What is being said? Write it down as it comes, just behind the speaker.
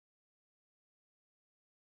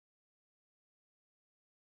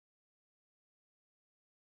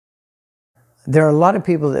There are a lot of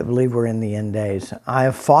people that believe we're in the end days. I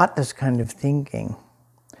have fought this kind of thinking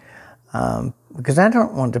because I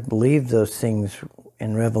don't want to believe those things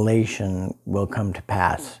in Revelation will come to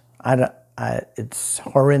pass. It's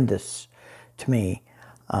horrendous to me.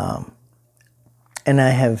 And I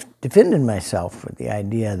have defended myself with the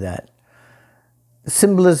idea that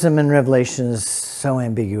symbolism in Revelation is so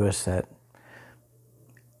ambiguous that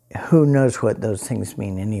who knows what those things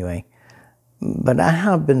mean anyway. But I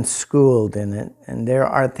have been schooled in it, and there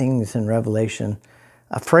are things in Revelation,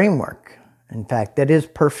 a framework, in fact, that is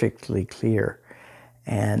perfectly clear.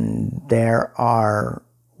 And there are,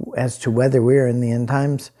 as to whether we're in the end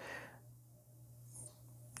times,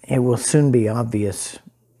 it will soon be obvious.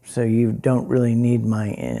 So you don't really need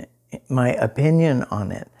my opinion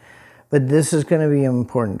on it. But this is going to be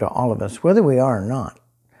important to all of us, whether we are or not.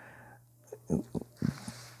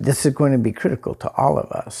 This is going to be critical to all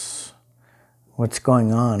of us. What's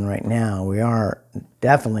going on right now, we are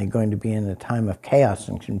definitely going to be in a time of chaos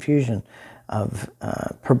and confusion of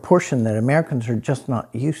proportion that Americans are just not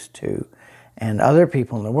used to. And other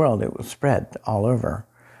people in the world, it will spread all over.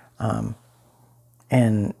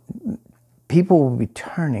 And people will be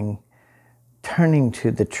turning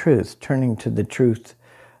to the truth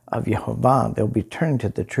of Yehovah. They'll be turning to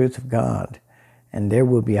the truth of God. And there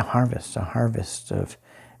will be a harvest of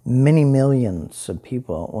many millions of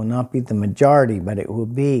people. It will not be the majority, but it will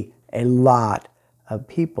be a lot of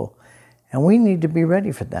people. And we need to be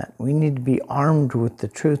ready for that. We need to be armed with the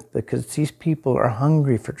truth because these people are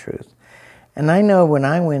hungry for truth. And I know when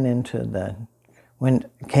I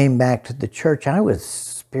came back to the church, I was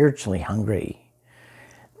spiritually hungry.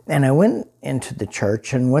 And I went into the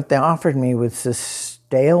church, and what they offered me was this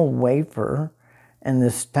stale wafer and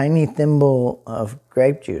this tiny thimble of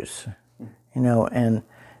grape juice, and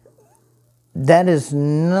that is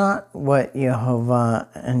not what Yehovah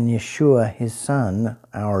and Yeshua, his son,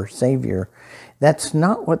 our Savior, that's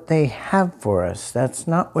not what they have for us. That's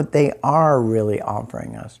not what they are really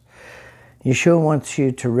offering us. Yeshua wants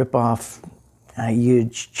you to rip off a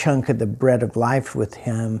huge chunk of the bread of life with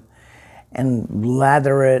him and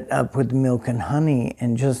lather it up with milk and honey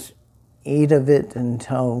and just eat of it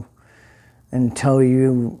until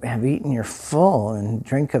you have eaten your full, and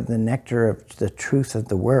drink of the nectar of the truth of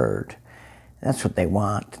the word. That's what they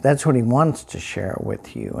want. That's what he wants to share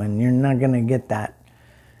with you. And you're not going to get that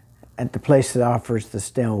at the place that offers the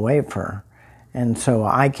stale wafer. And so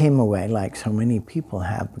I came away like so many people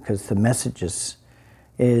have, because the message is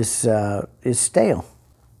stale.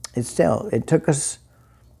 It's stale. It took us,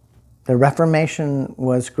 the Reformation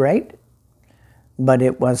was great, but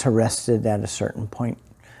it was arrested at a certain point.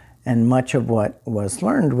 And much of what was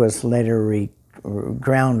learned was later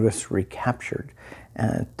ground was recaptured.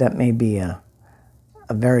 That may be a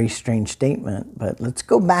very strange statement, but let's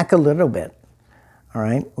go back a little bit. All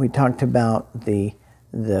right, we talked about the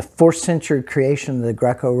 4th century creation of the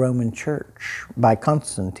Greco-Roman Church by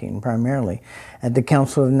Constantine, primarily at the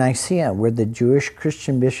Council of Nicaea, where the Jewish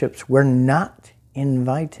Christian bishops were not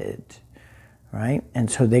invited. Right,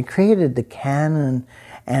 and so they created the canon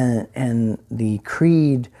and the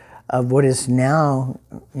creed of what is now,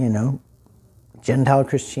 Gentile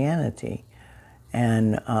Christianity,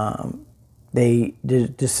 and they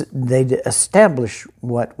established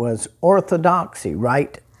what was orthodoxy,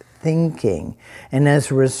 right thinking, and as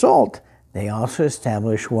a result, they also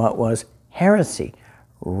established what was heresy,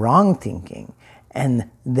 wrong thinking, and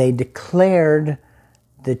they declared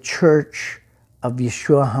the Church of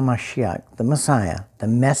Yeshua HaMashiach, the Messiah, the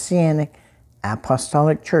Messianic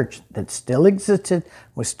Apostolic Church that still existed,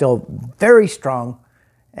 was still very strong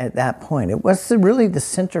at that point. It was really the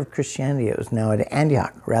center of Christianity. It was now at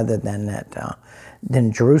Antioch rather than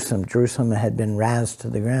than Jerusalem. Jerusalem had been razed to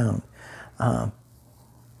the ground.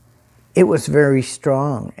 It was very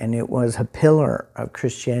strong, and it was a pillar of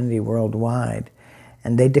Christianity worldwide.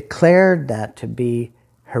 And they declared that to be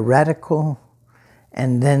heretical,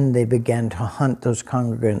 and then they began to hunt those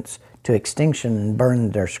congregants to extinction and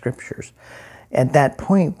burn their scriptures. At that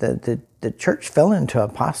point, the church fell into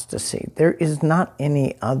apostasy. There is not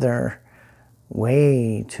any other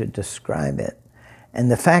way to describe it. And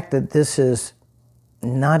the fact that this is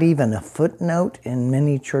not even a footnote in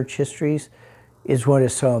many church histories is what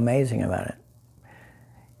is so amazing about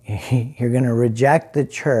it. You're going to reject the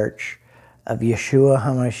church of Yeshua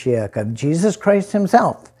HaMashiach, of Jesus Christ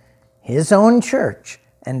himself, his own church,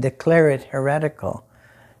 and declare it heretical.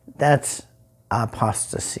 That's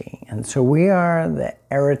apostasy. And so we are the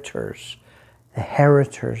heritors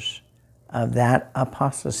of that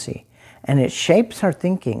apostasy. And it shapes our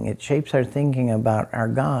thinking. It shapes our thinking about our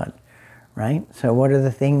God, right? So what are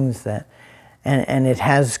the things that And it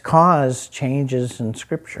has caused changes in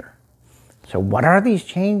Scripture. So what are these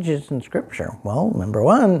changes in Scripture? Well, number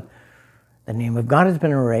one, the name of God has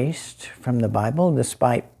been erased from the Bible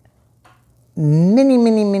despite many,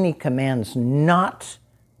 many, many commands not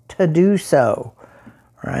to do so,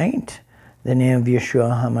 right? The name of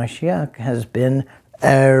Yeshua HaMashiach has been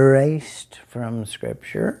erased from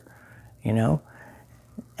Scripture,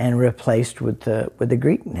 and replaced with the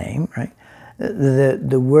Greek name, right?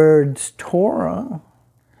 The words Torah,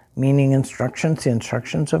 meaning instructions, the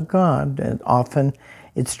instructions of God, and often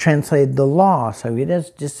it's translated the law, so it has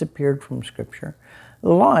disappeared from Scripture. The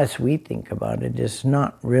law, as we think about it, is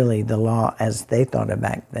not really the law as they thought of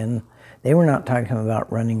back then. They were not talking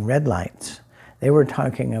about running red lights. They were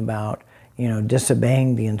talking about,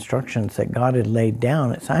 disobeying the instructions that God had laid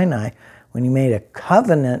down at Sinai when he made a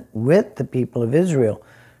covenant with the people of Israel.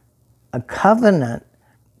 A covenant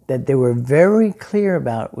that they were very clear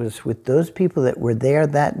about was with those people that were there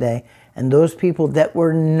that day and those people that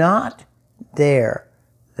were not there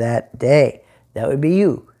that day. That would be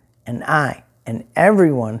you and I and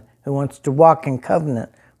everyone who wants to walk in covenant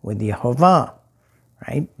with Yehovah,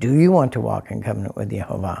 right? Do you want to walk in covenant with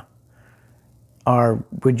Yehovah? Or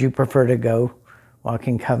would you prefer to go walk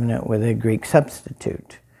in covenant with a Greek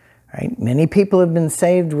substitute, right? Many people have been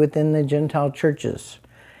saved within the Gentile churches.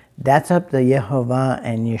 That's up to Yehovah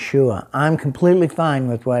and Yeshua. I'm completely fine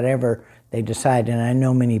with whatever they decide, and I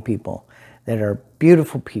know many people that are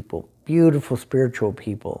beautiful people, beautiful spiritual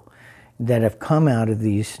people that have come out of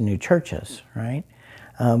these new churches, right?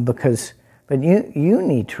 But you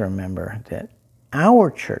need to remember that our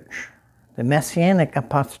church, the Messianic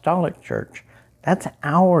Apostolic Church, that's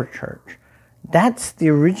our church. That's the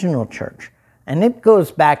original church. And it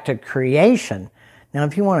goes back to creation. Now,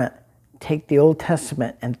 if you want to take the Old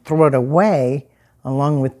Testament and throw it away,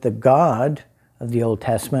 along with the God of the Old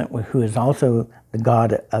Testament, who is also the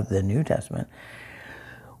God of the New Testament,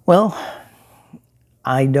 well,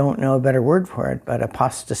 I don't know a better word for it, but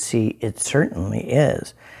apostasy it certainly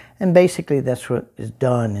is. And basically that's what is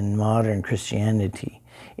done in modern Christianity,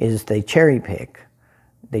 is they cherry pick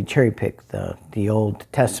the Old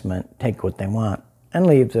Testament, take what they want, and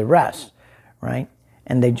leave the rest, right?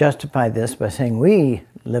 And they justify this by saying we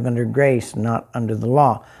live under grace, not under the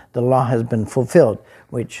law. The law has been fulfilled,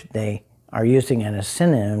 which they are using as a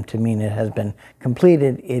synonym to mean it has been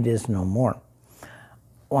completed, it is no more.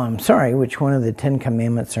 Well, I'm sorry, which one of the 10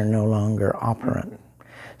 Commandments are no longer operant?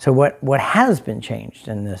 So what has been changed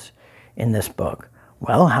in this book?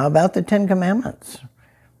 Well, how about the 10 Commandments?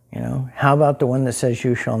 How about the one that says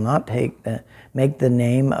you shall not make the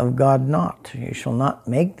name of God not? You shall not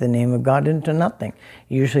make the name of God into nothing.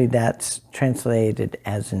 Usually that's translated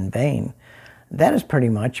as in vain. That has pretty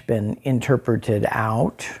much been interpreted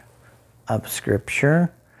out of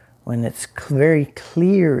Scripture when it's very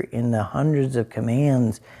clear in the hundreds of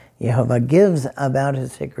commands Yehovah gives about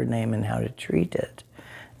his sacred name and how to treat it,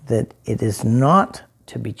 that it is not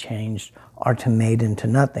to be changed or to made into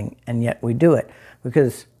nothing, and yet we do it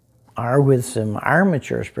because our wisdom, our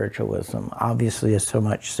mature spiritual wisdom, obviously is so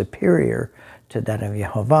much superior to that of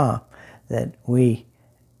Yehovah that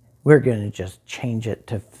we're going to just change it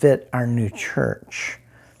to fit our new church.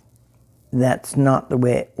 That's not the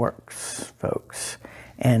way it works, folks.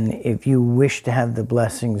 And if you wish to have the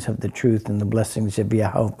blessings of the truth and the blessings of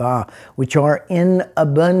Yehovah, which are in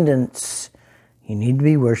abundance, you need to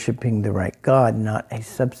be worshiping the right God, not a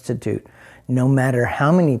substitute. No matter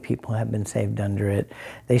how many people have been saved under it,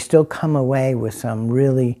 they still come away with some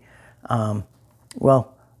really,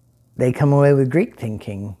 they come away with Greek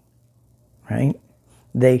thinking, right?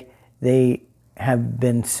 They have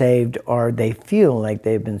been saved, or they feel like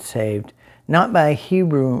they've been saved, not by a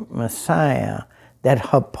Hebrew Messiah that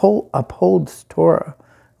upholds Torah,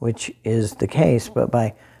 which is the case, but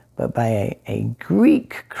by a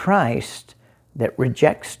Greek Christ that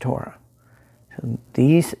rejects Torah. So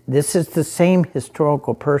this is the same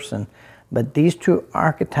historical person, but these two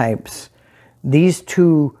archetypes, these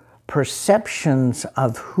two perceptions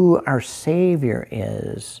of who our Savior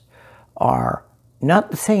is, are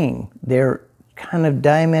not the same. They're kind of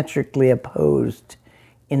diametrically opposed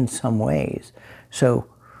in some ways. So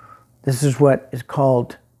this is what is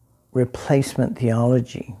called replacement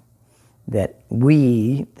theology, that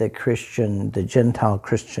we, the Gentile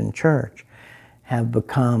Christian church, have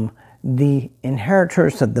become the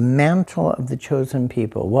inheritors of the mantle of the chosen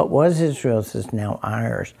people. What was Israel's is now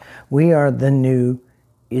ours. We are the new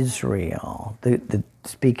Israel,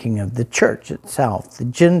 speaking of the church itself, the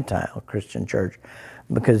Gentile Christian church,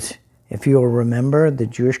 because if you'll remember, the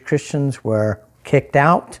Jewish Christians were kicked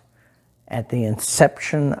out at the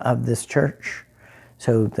inception of this church.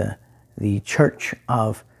 So the Church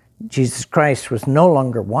of Jesus Christ was no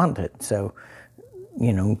longer wanted. So,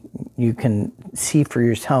 you know, you can see for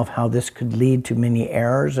yourself how this could lead to many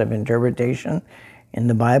errors of interpretation in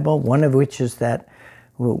the Bible, one of which is that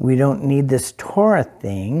we don't need this Torah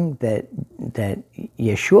thing that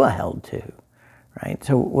Yeshua held to, right?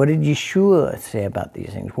 So what did Yeshua say about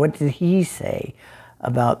these things? What did he say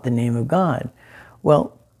about the name of God?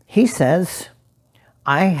 Well, he says,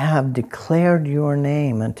 I have declared your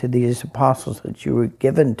name unto these apostles that you were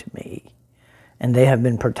given to me, and they have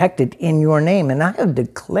been protected in your name, and I have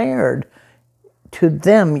declared to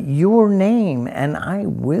them your name, and I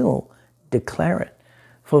will declare it,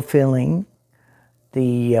 fulfilling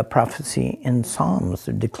the prophecy in Psalms,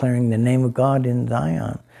 of declaring the name of God in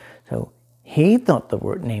Zion. So he thought the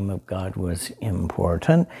name of God was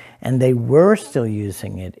important, and they were still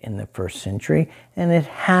using it in the first century, and it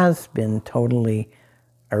has been totally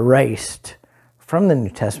erased from the New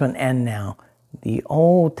Testament and now the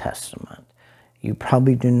Old Testament. You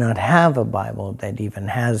probably do not have a Bible that even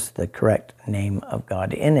has the correct name of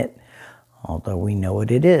God in it, although we know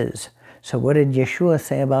what it is. So what did Yeshua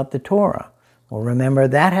say about the Torah? Well, remember,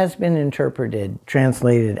 that has been interpreted,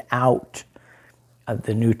 translated out of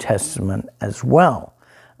the New Testament as well.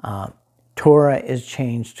 Torah is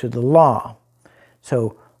changed to the law.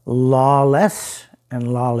 So lawless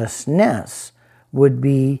and lawlessness would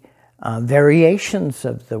be variations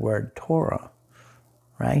of the word Torah,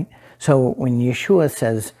 right? So when Yeshua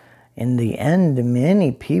says, in the end,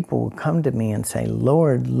 many people will come to me and say,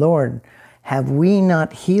 Lord, Lord, have we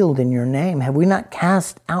not healed in your name? Have we not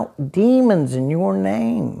cast out demons in your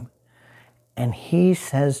name? And he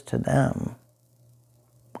says to them,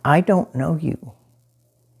 I don't know you.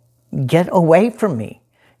 Get away from me,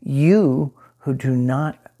 you who do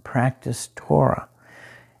not practice Torah.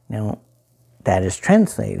 Now, that is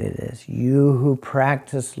translated as you who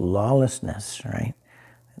practice lawlessness, right?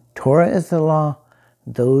 Torah is the law.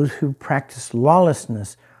 Those who practice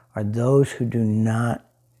lawlessness are those who do not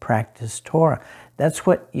practice Torah. That's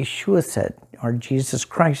what Yeshua said, or Jesus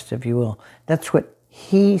Christ, if you will. That's what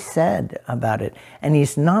he said about it. And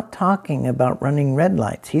he's not talking about running red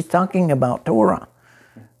lights. He's talking about Torah.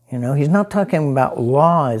 You know, he's not talking about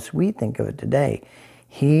law as we think of it today.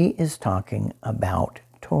 He is talking about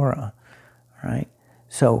Torah, right?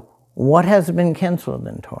 So what has been canceled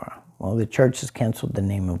in Torah? Well, the church has canceled the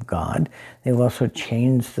name of God. They've also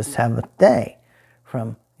changed the Sabbath day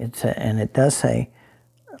from, and it does say,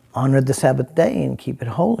 honor the Sabbath day and keep it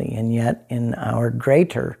holy. And yet in our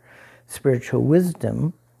greater spiritual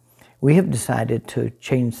wisdom, we have decided to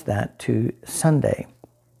change that to Sunday.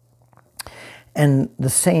 And the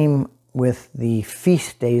same with the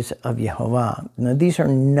feast days of Yehovah. Now, these are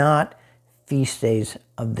not feast days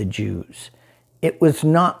of the Jews. It was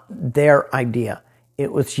not their idea.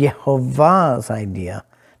 It was Yehovah's idea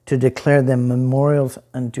to declare them memorials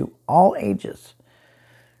unto all ages.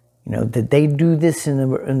 You know, that they do this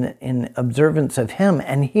in observance of him.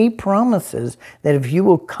 And he promises that if you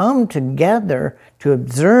will come together to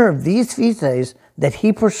observe these feast days that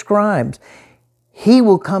he prescribes, he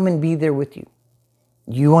will come and be there with you.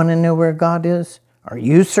 You want to know where God is? Are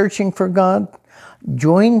you searching for God?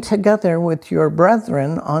 Join together with your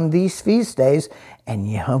brethren on these feast days, and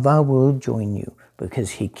Yehovah will join you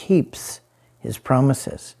because he keeps his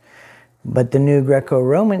promises. But the new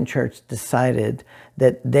Greco-Roman church decided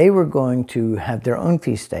that they were going to have their own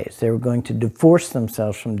feast days. They were going to divorce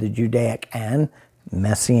themselves from the Judaic and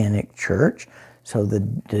Messianic church. So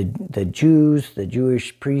the Jews, the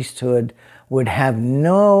Jewish priesthood, would have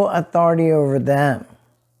no authority over them.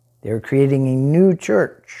 They were creating a new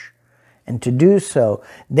church. And to do so,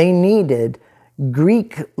 they needed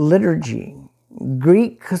Greek liturgy,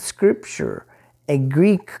 Greek scripture, a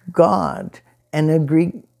Greek God, and a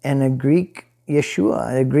Greek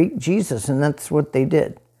Yeshua, a Greek Jesus, and that's what they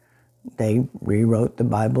did. They rewrote the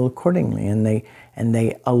Bible accordingly, and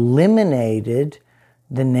they eliminated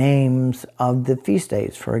the names of the feast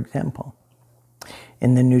days, for example.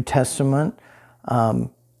 In the New Testament,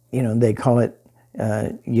 you know, they call it,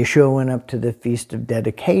 Yeshua went up to the Feast of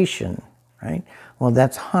Dedication, right? Well,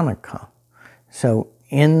 that's Hanukkah. So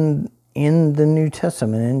in the New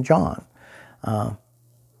Testament, in John,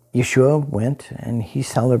 Yeshua went and he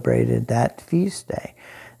celebrated that feast day.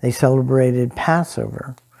 They celebrated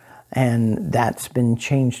Passover, and that's been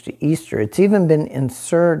changed to Easter. It's even been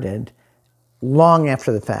inserted long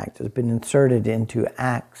after the fact. It's been inserted into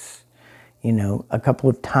Acts, you know, a couple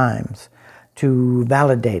of times to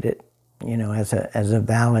validate it, you know, as a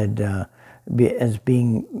valid, as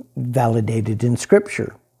being validated in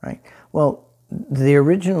Scripture, right? Well, the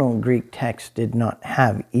original Greek text did not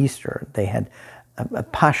have Easter. They had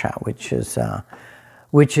Pascha, which is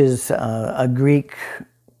a Greek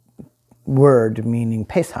word meaning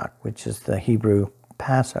Pesach, which is the Hebrew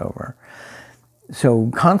Passover.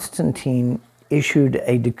 So Constantine issued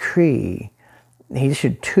a decree. He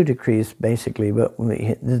issued two decrees basically, but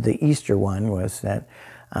the Easter one was that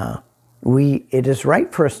it is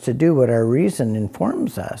right for us to do what our reason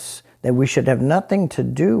informs us, that we should have nothing to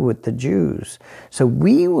do with the Jews. So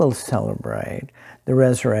we will celebrate the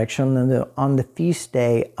resurrection on the feast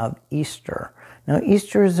day of Easter. Now,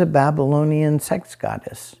 Easter is a Babylonian sex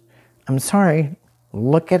goddess. I'm sorry,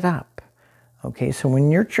 look it up. Okay, so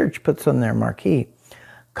when your church puts on their marquee,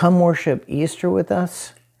 come worship Easter with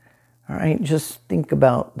us, all right, just think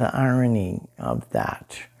about the irony of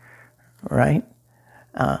that, right?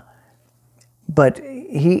 But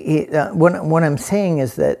what I'm saying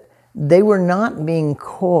is that they were not being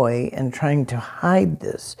coy and trying to hide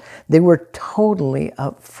this. They were totally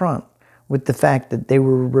upfront with the fact that they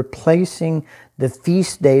were replacing the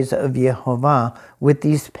feast days of Yehovah with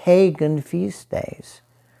these pagan feast days.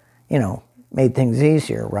 You know, made things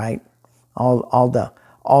easier, right? All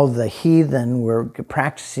the heathen were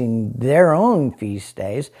practicing their own feast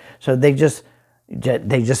days, so they just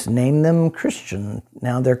named them Christian.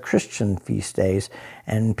 Now they're Christian feast days,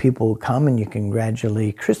 and people come and you can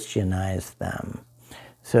gradually Christianize them.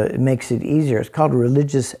 So it makes it easier. It's called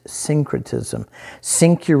religious syncretism.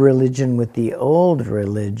 Sync your religion with the old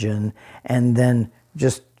religion, and then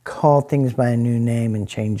just call things by a new name and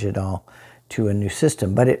change it all to a new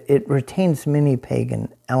system. But it retains many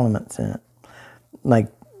pagan elements in it,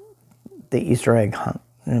 like the Easter egg hunt.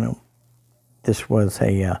 You know, this was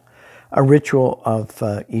a ritual of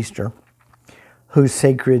Easter, whose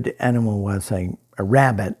sacred animal was a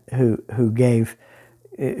rabbit who gave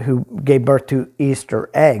birth to Easter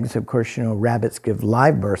eggs. Of course, you know, rabbits give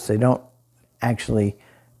live births. They don't actually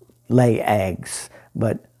lay eggs.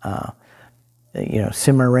 But, you know,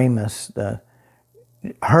 Semiramis,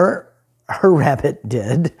 her rabbit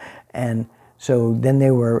did. And so then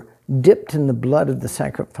they were dipped in the blood of the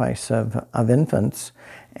sacrifice of infants.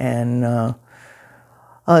 And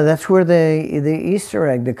that's where the Easter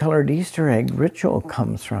egg, the colored Easter egg ritual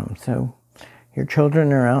comes from. So your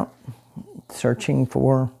children are out searching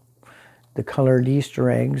for the colored Easter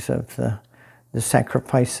eggs of the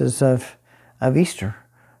sacrifices of Easter.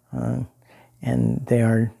 And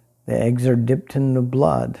the eggs are dipped in the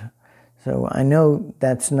blood. So I know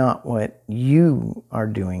that's not what you are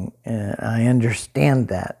doing. I understand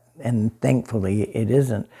that, and thankfully it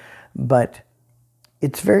isn't. But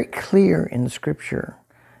it's very clear in Scripture.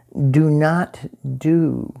 Do not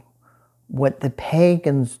do what the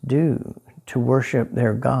pagans do to worship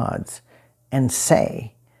their gods and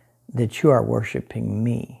say that you are worshiping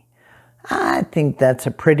me. I think that's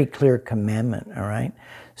a pretty clear commandment, all right?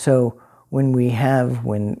 So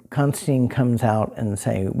when Constantine comes out and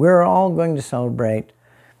say, we're all going to celebrate,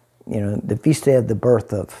 you know, the feast day of the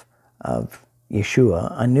birth of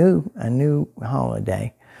Yeshua, a new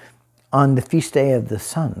holiday, on the feast day of the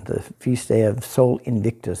sun, the feast day of Sol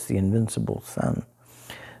Invictus, the invincible sun.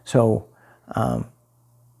 So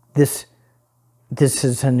this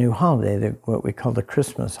is a new holiday, what we call the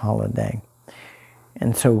Christmas holiday.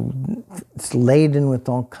 And so it's laden with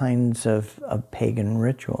all kinds of pagan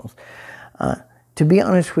rituals. To be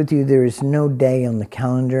honest with you, there is no day on the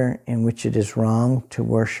calendar in which it is wrong to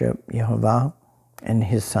worship Yehovah and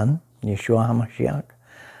his son, Yeshua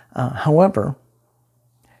HaMashiach. However,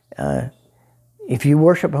 if you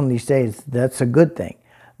worship on these days, that's a good thing.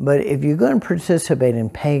 But if you're going to participate in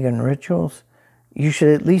pagan rituals, you should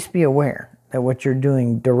at least be aware that what you're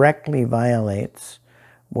doing directly violates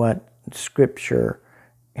what Scripture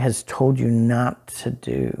has told you not to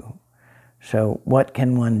do. So what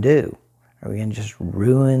can one do? Are we going to just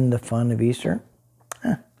ruin the fun of Easter?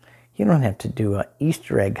 You don't have to do an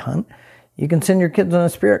Easter egg hunt. You can send your kids on a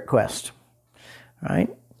spirit quest, right?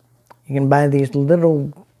 You can buy these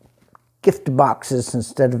little gift boxes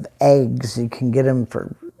instead of eggs. You can get them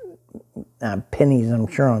for pennies, I'm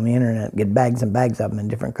sure, on the internet. Get bags and bags of them in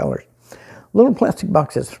different colors. Little plastic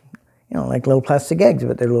boxes, you know, like little plastic eggs,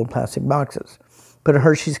 but they're little plastic boxes. Put a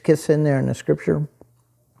Hershey's Kiss in there in the Scripture.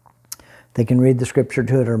 They can read the Scripture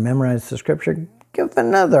to it or memorize the Scripture. Give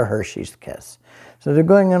another Hershey's Kiss. So they're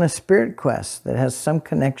going on a spirit quest that has some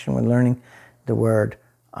connection with learning the word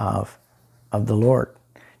of the Lord.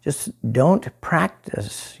 Just don't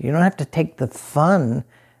practice. You don't have to take the fun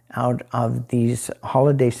out of these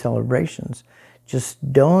holiday celebrations.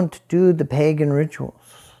 Just don't do the pagan rituals.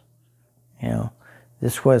 You know,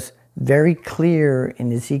 this was very clear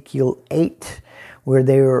in Ezekiel 8, where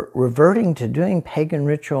they were reverting to doing pagan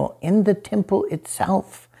ritual in the temple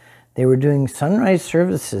itself. They were doing sunrise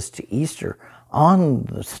services to Easter on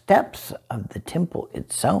the steps of the temple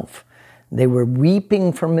itself. They were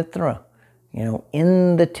weeping for Mithra,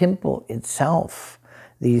 in the temple itself.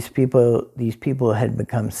 These people had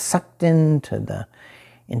become sucked into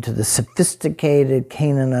the sophisticated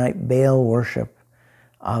Canaanite Baal worship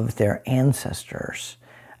of their ancestors,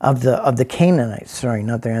 of the Canaanites. Sorry,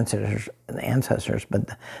 not their ancestors,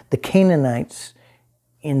 but the Canaanites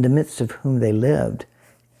in the midst of whom they lived.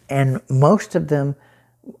 And most of them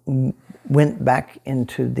went back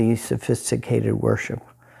into the sophisticated worship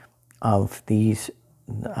of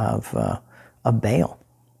Baal,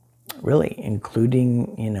 really,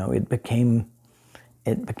 including, it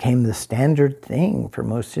became the standard thing for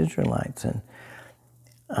most Israelites. And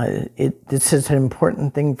this is an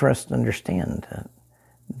important thing for us to understand,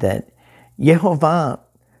 that Yehovah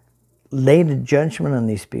laid a judgment on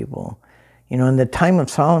these people. In the time of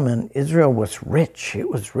Solomon, Israel was rich. It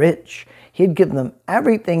was rich. He'd given them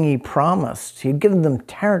everything he promised. He'd given them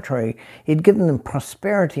territory. He'd given them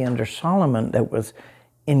prosperity under Solomon that was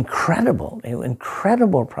incredible.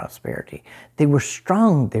 Incredible prosperity. They were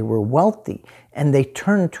strong. They were wealthy. And they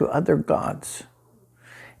turned to other gods.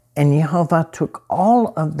 And Yehovah took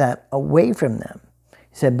all of that away from them.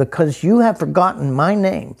 He said, because you have forgotten my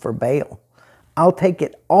name for Baal, I'll take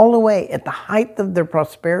it all away. At the height of their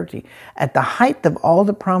prosperity, at the height of all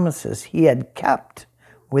the promises he had kept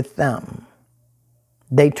with them,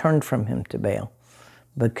 they turned from him to Baal.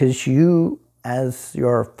 Because you, as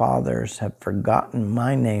your fathers, have forgotten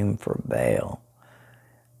my name for Baal,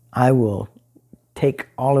 I will take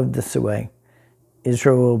all of this away.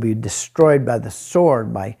 Israel will be destroyed by the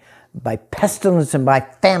sword, by pestilence, and by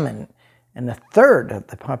famine. And a third of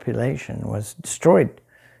the population was destroyed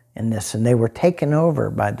in this, and they were taken over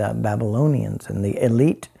by the Babylonians, and the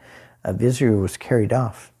elite of Israel was carried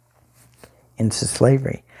off into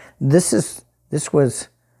slavery. This was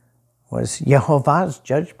Yehovah's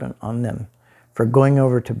judgment on them for going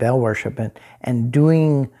over to Baal worship and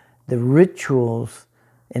doing the rituals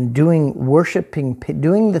and doing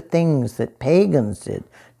the things that pagans did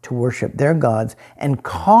to worship their gods and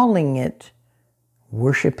calling it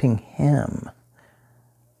worshiping him.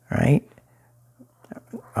 Right?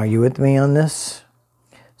 Are you with me on this?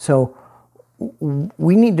 So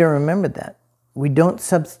we need to remember that. We don't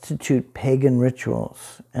substitute pagan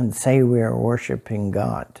rituals and say we are worshiping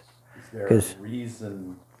God. Is there a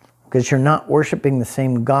reason? Because you're not worshiping the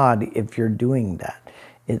same God if you're doing that.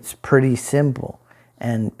 It's pretty simple.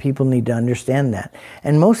 And people need to understand that.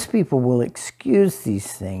 And most people will excuse these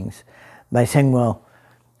things by saying, well,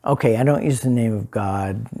 okay, I don't use the name of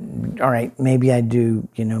God. All right, maybe I do,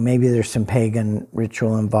 maybe there's some pagan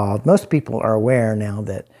ritual involved. Most people are aware now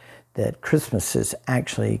that Christmas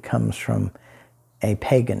actually comes from a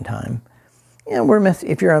pagan time.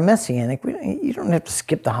 If you're a Messianic, you don't have to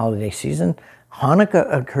skip the holiday season.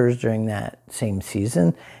 Hanukkah occurs during that same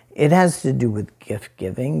season. It has to do with gift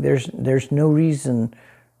giving. There's no reason,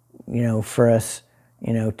 for us,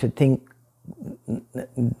 to think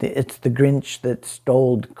it's the Grinch that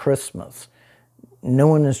stole Christmas. No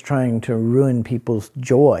one is trying to ruin people's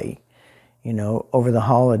joy, over the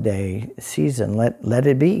holiday season. Let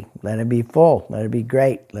it be. Let it be full. Let it be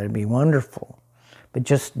great. Let it be wonderful. But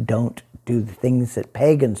just don't do the things that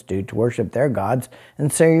pagans do to worship their gods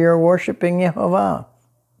and say you're worshiping Yehovah.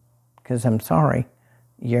 Because I'm sorry,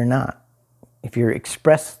 you're not. If you're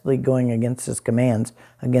expressly going against his commands,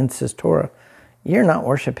 against his Torah, you're not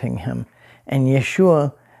worshiping him. And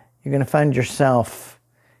Yeshua, you're going to find yourself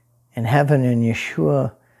in heaven, and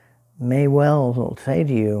Yeshua may well say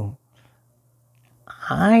to you,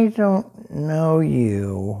 I don't know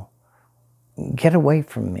you. Get away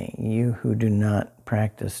from me, you who do not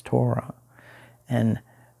practice Torah. And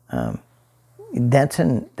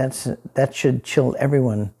that should chill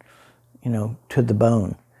everyone, to the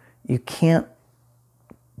bone. You can't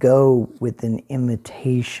go with an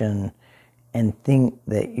imitation and think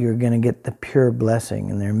that you're going to get the pure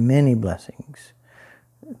blessing. And there are many blessings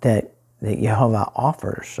that Yehovah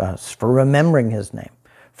offers us for remembering his name,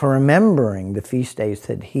 for remembering the feast days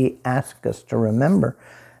that he asked us to remember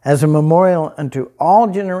as a memorial unto all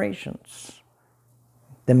generations.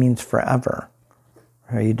 That means forever,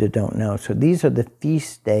 for you that don't know. So these are the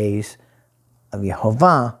feast days of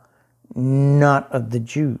Yehovah, not of the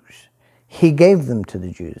Jews. He gave them to the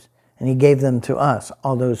Jews, and he gave them to us,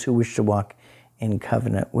 all those who wish to walk in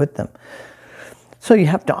covenant with them. So you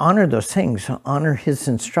have to honor those things, honor his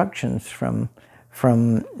instructions from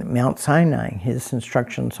Mount Sinai, his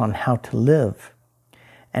instructions on how to live.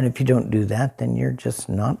 And if you don't do that, then you're just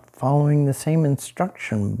not following the same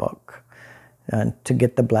instruction book to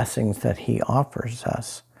get the blessings that he offers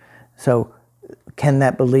us. So can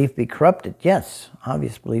that belief be corrupted? Yes,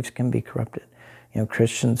 obvious beliefs can be corrupted.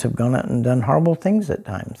 Christians have gone out and done horrible things at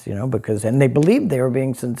times, and they believed they were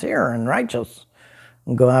being sincere and righteous,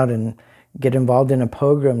 and go out and get involved in a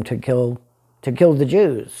pogrom to kill the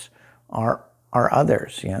Jews or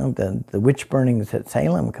others. The witch burnings at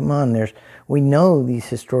Salem. Come on, we know these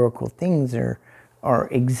historical things are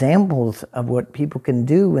examples of what people can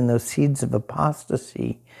do when those seeds of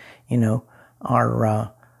apostasy,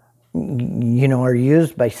 are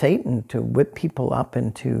used by Satan to whip people up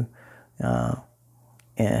into to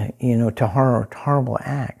horrible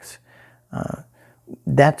acts.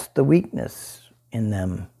 That's the weakness in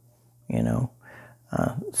them,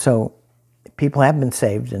 So people have been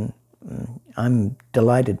saved, and I'm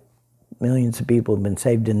delighted millions of people have been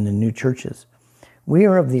saved in the new churches. We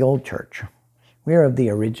are of the old church. We are of the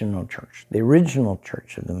original church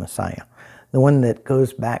of the Messiah, the one that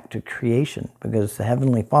goes back to creation, because the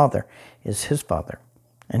Heavenly Father is his Father,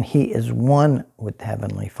 and he is one with the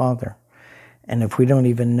Heavenly Father. And if we don't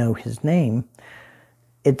even know his name,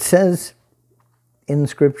 it says in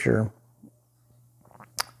Scripture,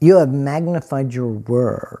 you have magnified your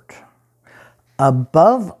word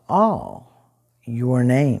above all your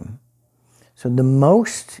name. So the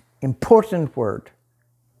most important word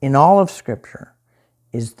in all of Scripture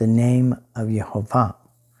is the name of Jehovah.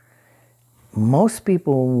 Most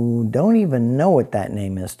people don't even know what that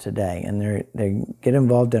name is today, and they get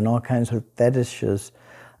involved in all kinds of fetishes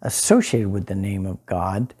associated with the name of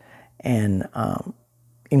God, and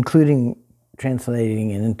including translating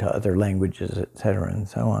it into other languages, etc., and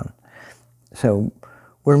so on. So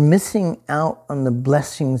we're missing out on the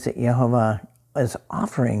blessings that Jehovah is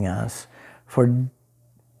offering us for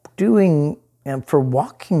doing and for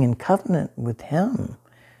walking in covenant with him.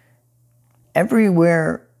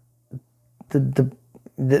 Everywhere, the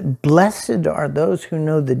blessed are those who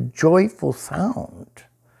know the joyful sound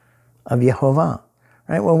of Jehovah.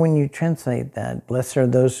 Right? Well, when you translate that, blessed are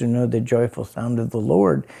those who know the joyful sound of the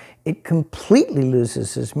Lord, it completely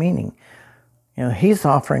loses its meaning. He's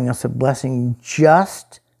offering us a blessing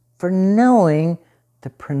just for knowing the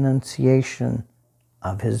pronunciation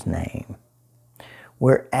of his name.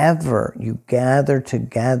 Wherever you gather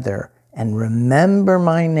together and remember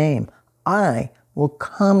my name, I will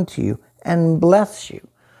come to you and bless you.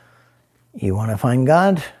 You want to find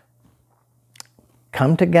God?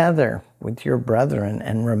 Come together with your brethren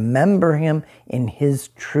and remember him in his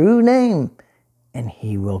true name, and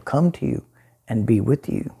he will come to you and be with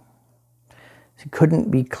you. It couldn't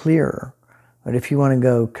be clearer. But if you want to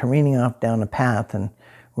go careening off down a path, and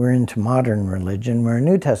we're into modern religion, we're a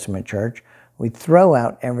New Testament church, we throw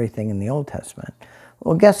out everything in the Old Testament.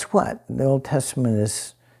 Well, guess what? The Old Testament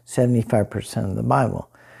is 75% of the Bible.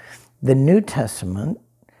 The New Testament,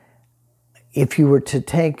 if you were to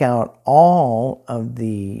take out all of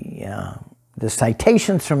the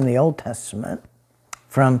citations from the Old Testament,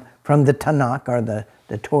 from the Tanakh, or the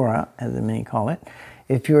Torah, as many call it,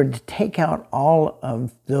 if you were to take out all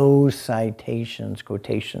of those citations,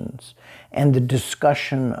 quotations, and the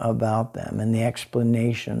discussion about them and the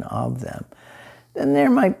explanation of them, then there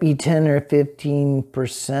might be 10 or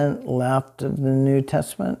 15% left of the New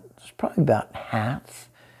Testament. It's probably about half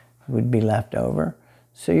would be left over.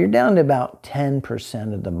 So you're down to about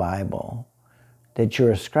 10% of the Bible that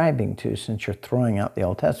you're ascribing to, since you're throwing out the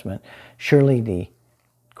Old Testament. Surely the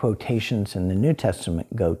quotations in the New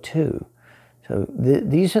Testament go too. So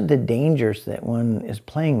these are the dangers that one is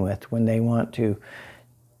playing with when they want to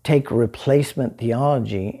take replacement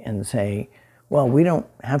theology and say, well, we don't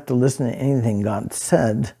have to listen to anything God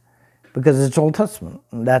said because it's Old Testament.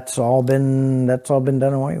 That's all been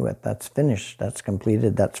done away with. That's finished. That's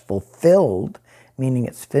completed. That's fulfilled, meaning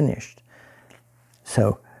it's finished.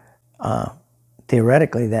 So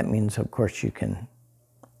theoretically, that means, of course, you can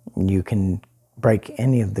break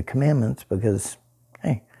any of the commandments because,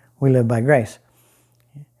 hey, we live by grace.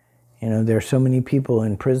 There are so many people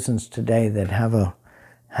in prisons today that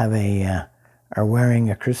are wearing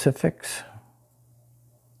a crucifix.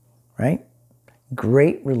 Right?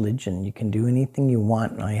 Great religion. You can do anything you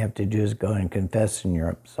want, and all you have to do is go and confess, and you're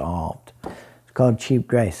absolved. It's called cheap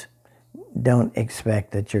grace. Don't expect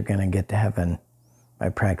that you're going to get to heaven by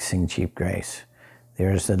practicing cheap grace.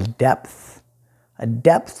 There's a depth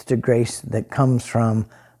to grace that comes from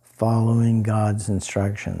following God's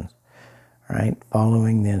instructions, right?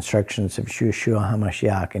 Following the instructions of Yeshua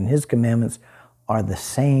HaMashiach, and his commandments are the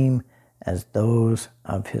same as those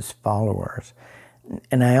of his followers.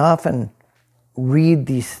 And I often read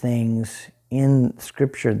these things in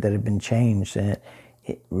Scripture that have been changed, and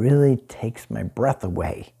it really takes my breath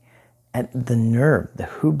away at the nerve, the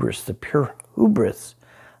hubris, the pure hubris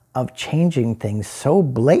of changing things so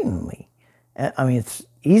blatantly. I mean, it's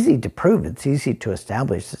easy to prove. It's easy to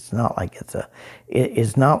establish. It's not like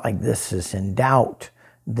it's not like this is in doubt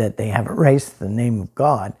that they have erased the name of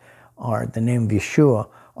God or the name of Yeshua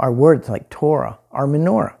or words like Torah or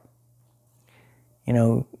menorah. You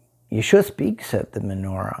know, Yeshua speaks at the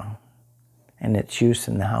menorah and its use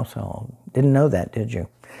in the household. Didn't know that, did you?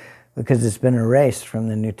 Because it's been erased from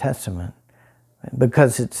the New Testament.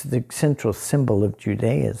 Because it's the central symbol of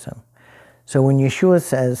Judaism. So when Yeshua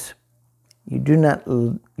says, you do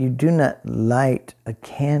not light a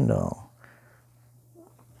candle,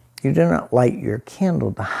 you do not light your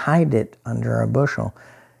candle to hide it under a bushel,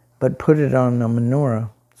 but put it on a menorah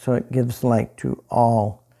so it gives light to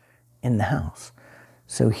all in the house.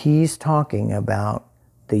 So he's talking about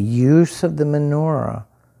the use of the menorah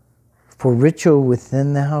for ritual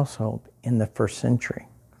within the household in the first century.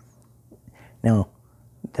 Now,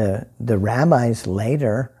 the rabbis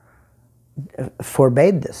later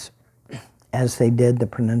forbade this, as they did the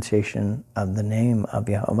pronunciation of the name of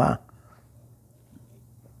Yehovah.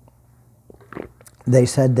 They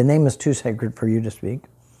said, the name is too sacred for you to speak,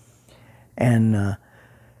 and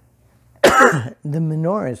the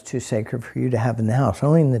menorah is too sacred for you to have in the house,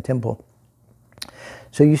 only in the temple.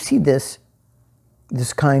 So you see this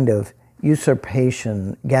kind of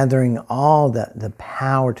usurpation, gathering all the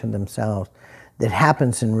power to themselves, that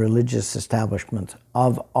happens in religious establishments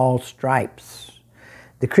of all stripes.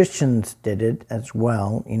 The Christians did it as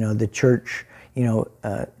well. You know, the church,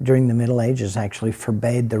 during the Middle Ages actually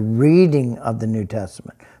forbade the reading of the New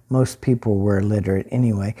Testament. Most people were illiterate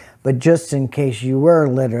anyway, but just in case you were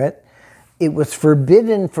illiterate, it was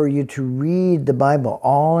forbidden for you to read the Bible.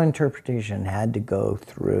 All interpretation had to go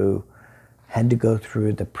through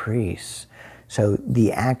the priests. So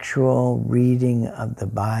the actual reading of the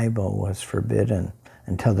Bible was forbidden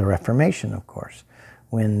until the Reformation, of course,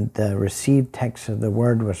 when the received text of the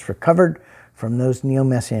Word was recovered from those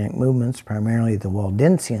neo-Messianic movements, primarily the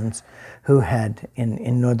Waldensians, who had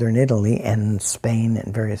in northern Italy and Spain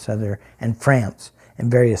and France and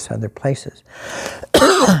various other places,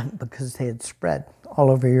 because they had spread all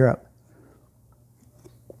over Europe.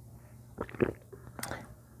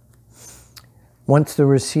 Once the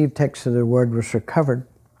received text of the Word was recovered,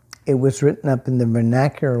 it was written up in the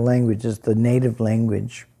vernacular languages, the native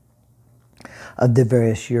language of the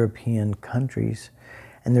various European countries.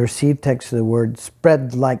 And the received text of the Word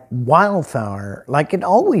spread like wildfire, like it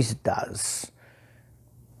always does,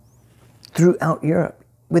 throughout Europe.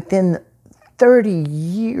 Within 30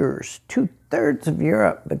 years, 2/3 of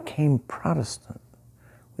Europe became Protestant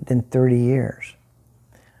within 30 years.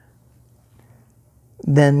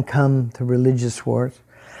 Then come the religious wars.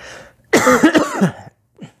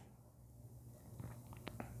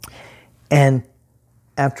 And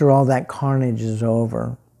after all that carnage is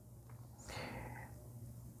over,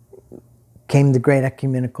 came the great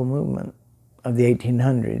ecumenical movement of the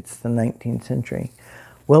 1800s, the 19th century.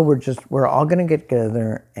 Well, we're all going to get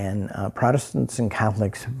together, and Protestants and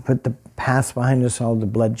Catholics put the past behind us, all the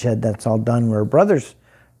bloodshed, that's all done. We're brothers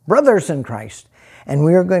in Christ. And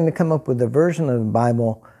we are going to come up with a version of the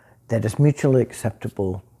Bible that is mutually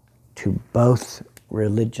acceptable to both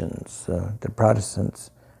religions, the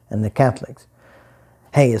Protestants and the Catholics.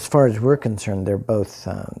 Hey, as far as we're concerned, they're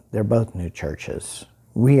both new churches.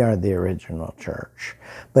 We are the original church.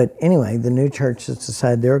 But anyway, the new churches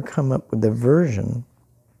decided they would come up with a version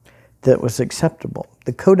that was acceptable.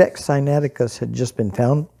 The Codex Sinaiticus had just been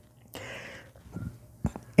found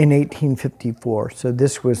in 1854. So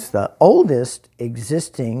this was the oldest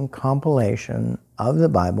existing compilation of the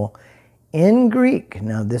Bible in Greek.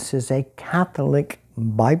 Now, this is a Catholic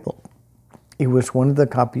Bible. It was one of the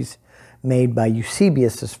copies made by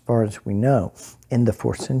Eusebius, as far as we know, in the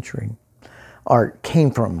 4th century, or came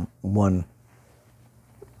from one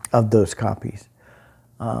of those copies.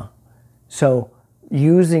 So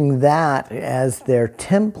using that as their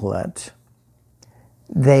template,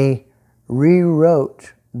 they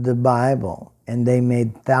rewrote the Bible, and they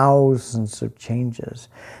made thousands of changes.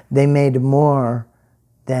 They made more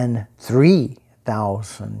than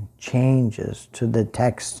 3,000 changes to the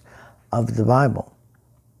text of the Bible,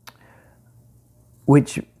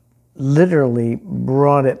 which literally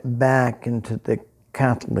brought it back into the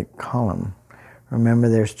Catholic column. Remember,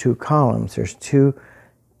 there's two columns. There's two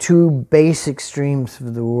basic streams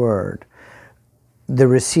of the Word. The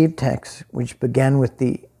received text, which began with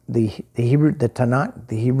the Hebrew, the Tanakh,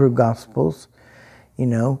 the Hebrew Gospels,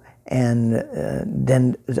 and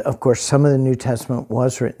then, of course, some of the New Testament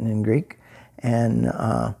was written in Greek, and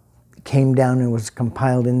came down and was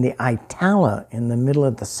compiled in the Itala in the middle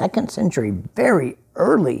of the 2nd century, very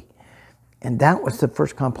early And that was the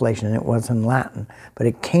first compilation, and it was in Latin. But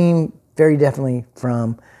it came very definitely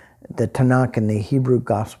from the Tanakh and the Hebrew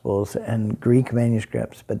Gospels and Greek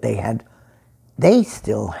manuscripts. But they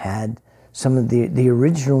still had some of the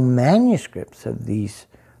original manuscripts of these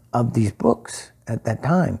books at that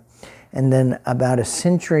time. And then about a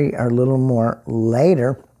century or a little more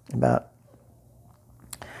later,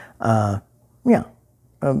 a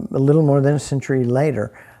little more than a century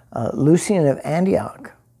later, Lucian of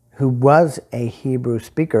Antioch, who was a Hebrew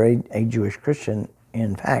speaker, a Jewish Christian,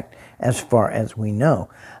 in fact, as far as we know,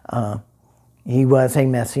 he was a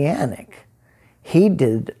Messianic. He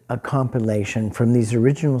did a compilation from these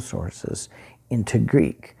original sources into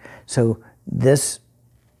Greek. So this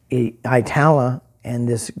Itala and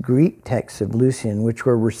this Greek text of Lucian, which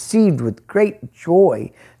were received with great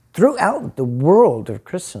joy throughout the world of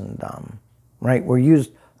Christendom, right, were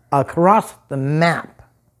used across the map,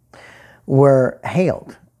 were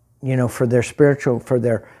hailed, for their spiritual, for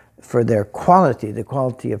their quality, the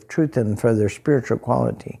quality of truth, and for their spiritual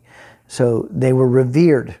quality. So they were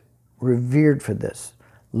revered for this.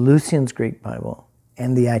 Lucian's Greek Bible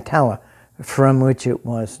and the Itala from which it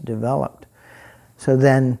was developed. So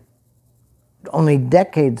then, only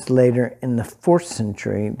decades later, in the 4th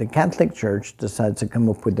century, the Catholic Church decides to come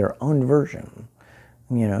up with their own version.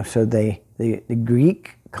 So the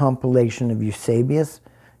Greek compilation of Eusebius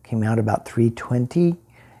came out about 320,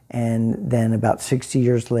 and then about 60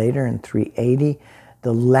 years later, in 380,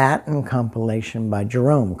 the Latin compilation by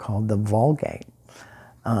Jerome called the Vulgate.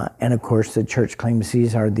 And of course, the Church claims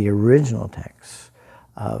these are the original texts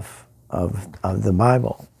of the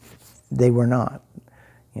Bible. They were not.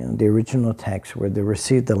 The original texts were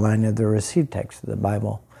the line of the received text of the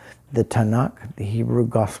Bible, the Tanakh, the Hebrew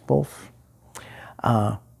Gospels,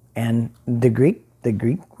 and the Greek. The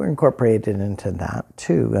Greek were incorporated into that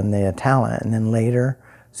too, and the Itala, and then later,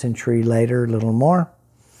 century later, a little more,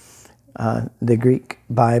 the Greek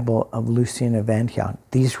Bible of Lucian of Antioch.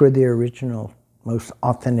 These were the original, most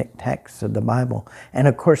authentic texts of the Bible, and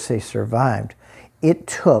of course they survived. It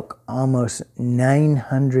took almost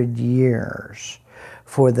 900 years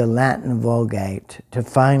for the Latin Vulgate to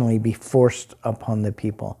finally be forced upon the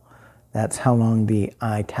people. That's how long the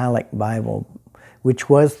Italic Bible, which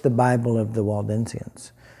was the Bible of the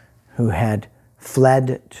Waldensians, who had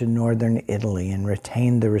fled to northern Italy and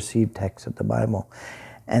retained the received text of the Bible.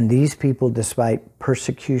 And these people, despite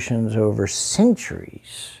persecutions over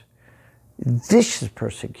centuries, vicious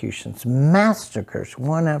persecutions, massacres,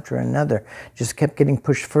 one after another, just kept getting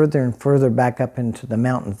pushed further and further back up into the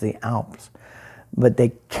mountains, the Alps. But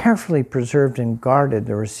they carefully preserved and guarded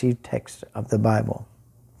the received text of the Bible.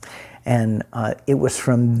 And it was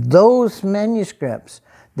from those manuscripts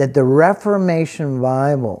that the Reformation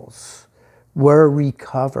Bibles were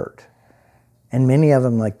recovered. And many of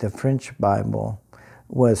them, like the French Bible,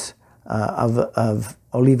 was of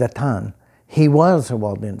Olivetan. He was a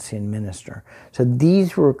Waldensian minister. So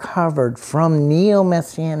these were recovered from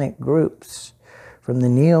neo-Messianic groups, from the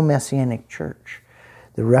neo-Messianic church,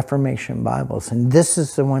 the Reformation Bibles. And this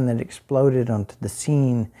is the one that exploded onto the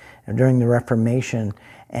scene during the Reformation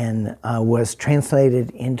and was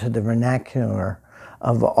translated into the vernacular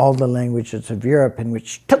of all the languages of Europe, and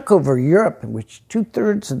which took over Europe, in which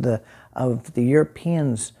 2/3 of the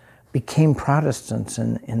Europeans became Protestants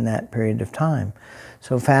in that period of time.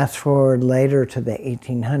 So fast forward later to the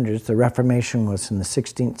 1800s, the Reformation was in the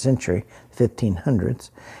 16th century, 1500s,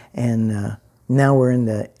 and now we're in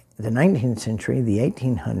the 19th century, the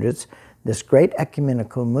 1800s, this great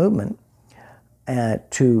ecumenical movement and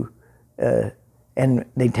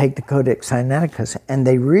they take the Codex Sinaiticus and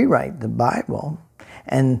they rewrite the Bible,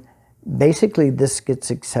 and basically this gets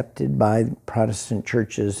accepted by Protestant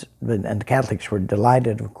churches, and the Catholics were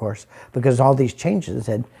delighted, of course, because all these changes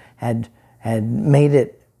had made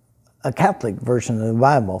it a Catholic version of the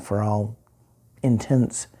Bible for all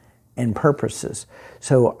intents and purposes.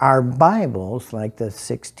 So our Bibles, like the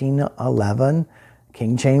 1611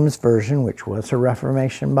 King James Version, which was a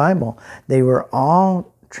Reformation Bible, they were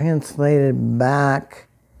all translated back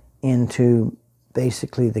into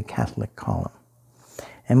basically the Catholic column.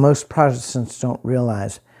 And most Protestants don't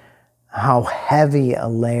realize how heavy a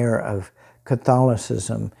layer of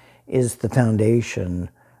Catholicism is the foundation,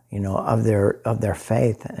 of their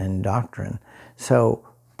faith and doctrine. So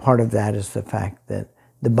part of that is the fact that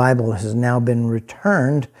the Bible has now been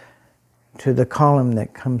returned to the column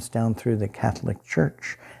that comes down through the Catholic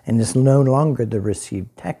Church and is no longer the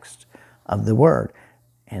received text of the Word.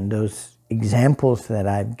 And those examples that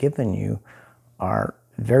I've given you are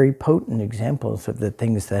very potent examples of the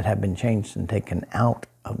things that have been changed and taken out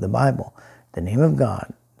of the Bible. The name of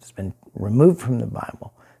God has been removed from the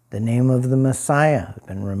Bible. The name of the Messiah has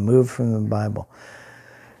been removed from the Bible.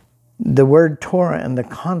 The word Torah and the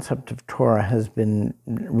concept of Torah has been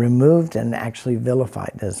removed and actually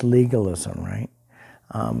vilified as legalism, right?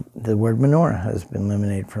 The word menorah has been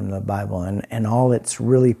eliminated from the Bible, and all its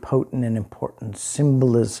really potent and important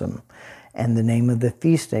symbolism. And the name of the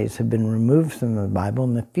feast days have been removed from the Bible,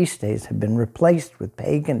 and the feast days have been replaced with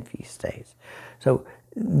pagan feast days. So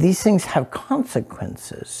these things have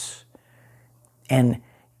consequences. And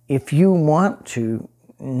if you want to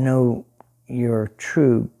know your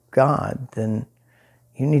true God, then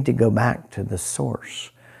you need to go back to the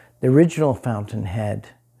source, the original fountainhead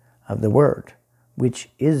of the Word, which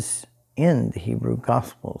is in the Hebrew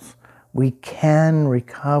Gospels. We can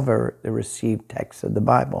recover the received text of the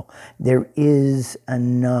Bible. There is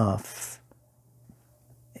enough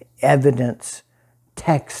evidence,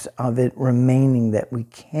 text of it remaining that we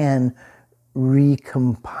can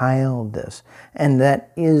recompile this. And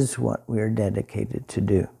that is what we are dedicated to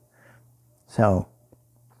do. So,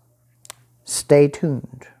 stay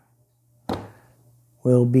tuned.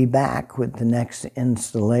 We'll be back with the next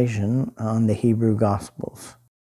installation on the Hebrew Gospels.